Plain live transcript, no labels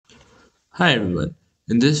Hi everyone,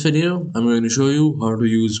 in this video I'm going to show you how to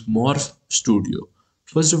use Morph Studio.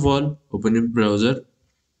 First of all, open your browser,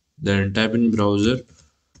 then type in browser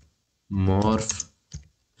Morph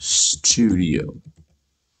Studio.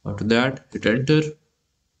 After that, hit enter.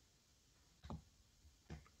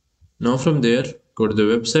 Now from there, go to the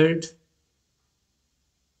website,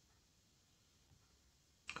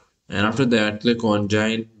 and after that click on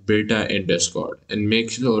Join Beta in Discord and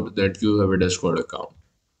make sure that you have a Discord account.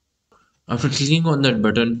 After clicking on that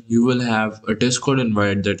button, you will have a Discord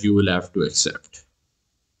invite that you will have to accept.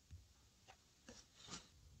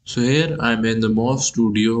 So here I'm in the Morph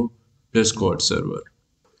Studio Discord server.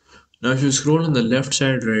 Now if you scroll on the left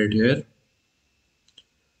side right here,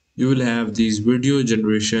 you will have these video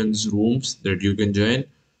generations rooms that you can join.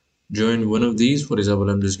 Join one of these. For example,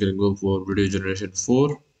 I'm just going to go for video generation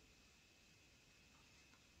 4.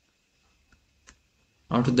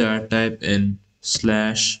 After that, type in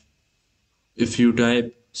slash. If you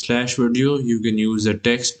type slash video, you can use the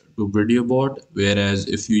text to video bot, whereas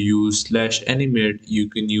if you use slash animate, you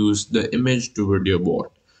can use the image to video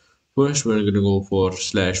bot. First, we're going to go for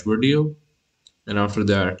slash video, and after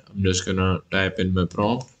that, I'm just going to type in my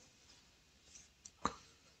prompt.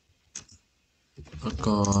 A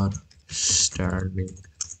car standing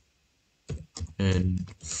in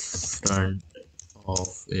front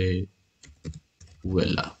of a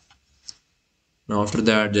villa. Now after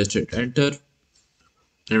that, just hit enter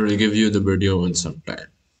and it will give you the video in some time.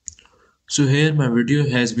 So here my video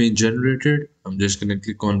has been generated. I'm just gonna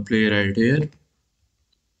click on play right here.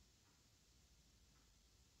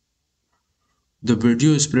 The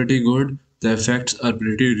video is pretty good, the effects are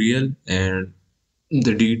pretty real, and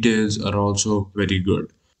the details are also very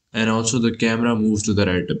good. And also the camera moves to the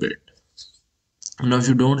right a bit. Now if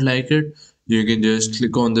you don't like it, you can just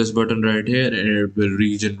click on this button right here and it will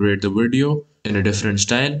regenerate the video in a different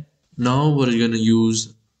style. Now we're gonna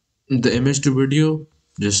use the image to video.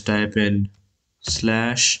 Just type in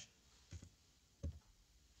slash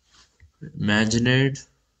animate.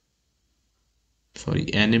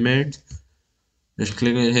 Just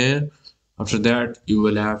click it here. After that, you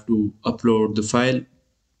will have to upload the file.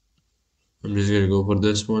 I'm just gonna go for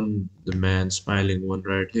this one, the man smiling one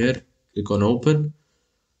right here. Click on open,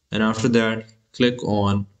 and after that, click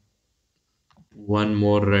on one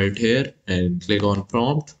more right here and click on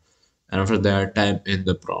prompt. And after that, type in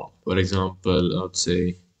the prompt. For example, I would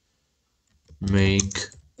say make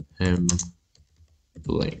him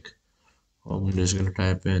blink. I'm just gonna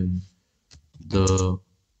type in the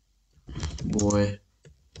boy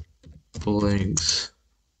blinks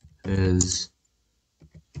his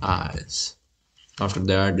eyes. After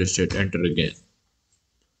that, just hit enter again.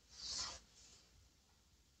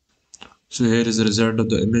 So here is the result of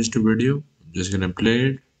the image to video. I'm just gonna play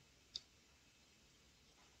it.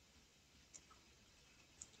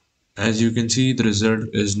 As you can see, the result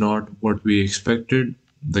is not what we expected.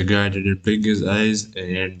 The guy didn't blink his eyes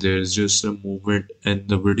and there's just some movement in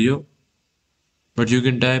the video. But you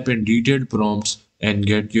can type in detailed prompts and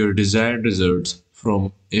get your desired results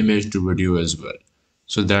from image to video as well.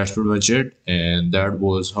 So that's pretty much it, and that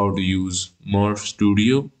was how to use Morph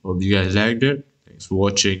Studio. Hope you guys liked it. Thanks for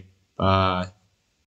watching. Bye.